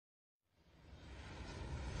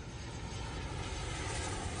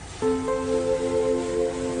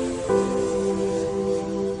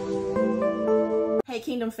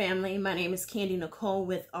Kingdom family, my name is Candy Nicole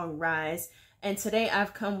with Arise, and today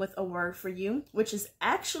I've come with a word for you, which is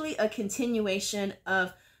actually a continuation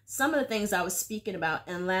of some of the things I was speaking about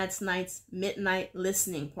in last night's midnight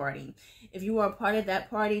listening party. If you are a part of that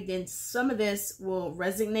party, then some of this will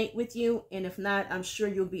resonate with you, and if not, I'm sure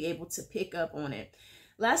you'll be able to pick up on it.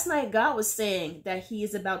 Last night, God was saying that he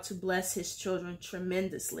is about to bless his children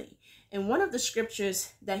tremendously, and one of the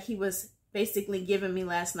scriptures that he was basically giving me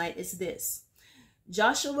last night is this.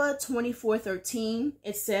 Joshua 24:13,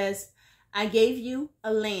 it says, I gave you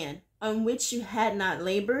a land on which you had not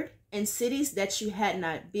labored, and cities that you had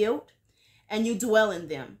not built, and you dwell in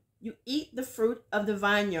them. You eat the fruit of the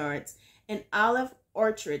vineyards and olive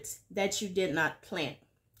orchards that you did not plant.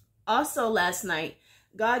 Also last night,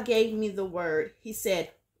 God gave me the word. He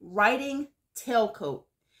said, riding tailcoat.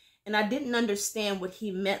 And I didn't understand what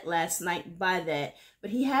he meant last night by that,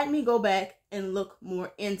 but he had me go back and look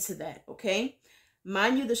more into that, okay?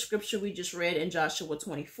 Mind you, the scripture we just read in Joshua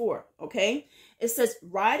 24, okay? It says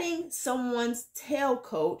riding someone's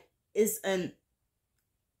tailcoat is an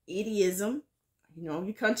idiom. You know,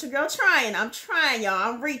 you country girl trying. I'm trying,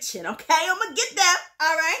 y'all. I'm reaching, okay? I'm going to get there,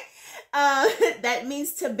 all right? That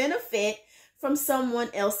means to benefit from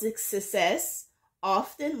someone else's success,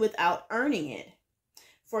 often without earning it.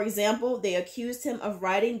 For example, they accused him of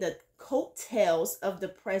riding the coattails of the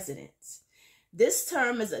president. This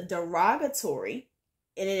term is a derogatory,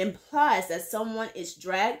 and it implies that someone is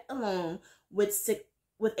dragged along with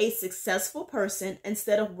a successful person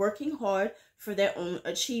instead of working hard for their own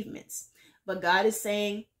achievements. But God is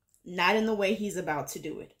saying, not in the way he's about to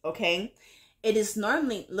do it, okay? It is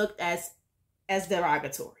normally looked as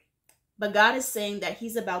derogatory. But God is saying that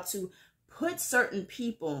he's about to put certain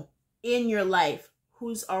people in your life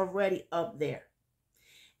who's already up there.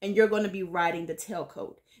 And you're going to be riding the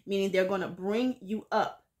tailcoat, meaning they're going to bring you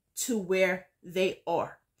up to where they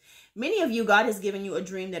are. Many of you, God has given you a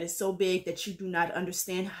dream that is so big that you do not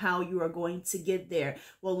understand how you are going to get there.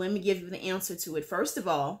 Well, let me give you the answer to it. First of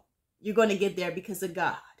all, you're going to get there because of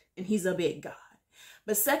God, and he's a big God.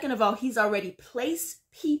 But second of all, he's already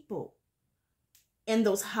placed people in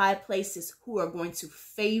those high places who are going to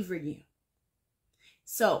favor you.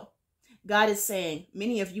 So God is saying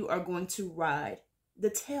many of you are going to ride the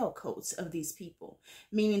tailcoats of these people,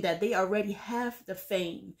 meaning that they already have the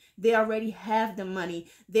fame, they already have the money,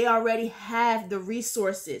 they already have the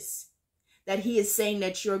resources that he is saying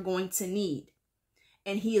that you're going to need.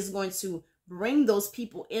 And he is going to bring those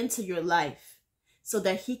people into your life so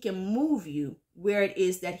that he can move you where it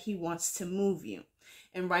is that he wants to move you.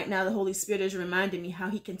 And right now, the Holy Spirit is reminding me how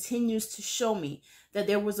he continues to show me that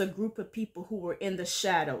there was a group of people who were in the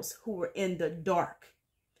shadows, who were in the dark.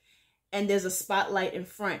 And there's a spotlight in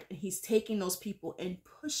front, and he's taking those people and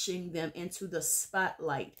pushing them into the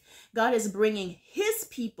spotlight. God is bringing his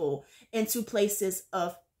people into places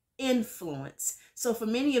of influence. So for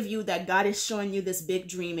many of you that God is showing you this big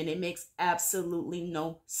dream and it makes absolutely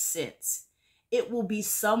no sense, it will be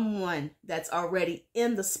someone that's already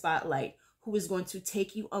in the spotlight who is going to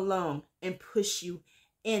take you along and push you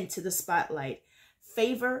into the spotlight.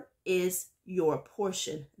 Favor is your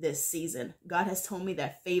portion this season. God has told me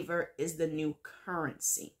that favor is the new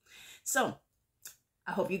currency. So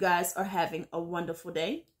I hope you guys are having a wonderful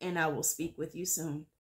day, and I will speak with you soon.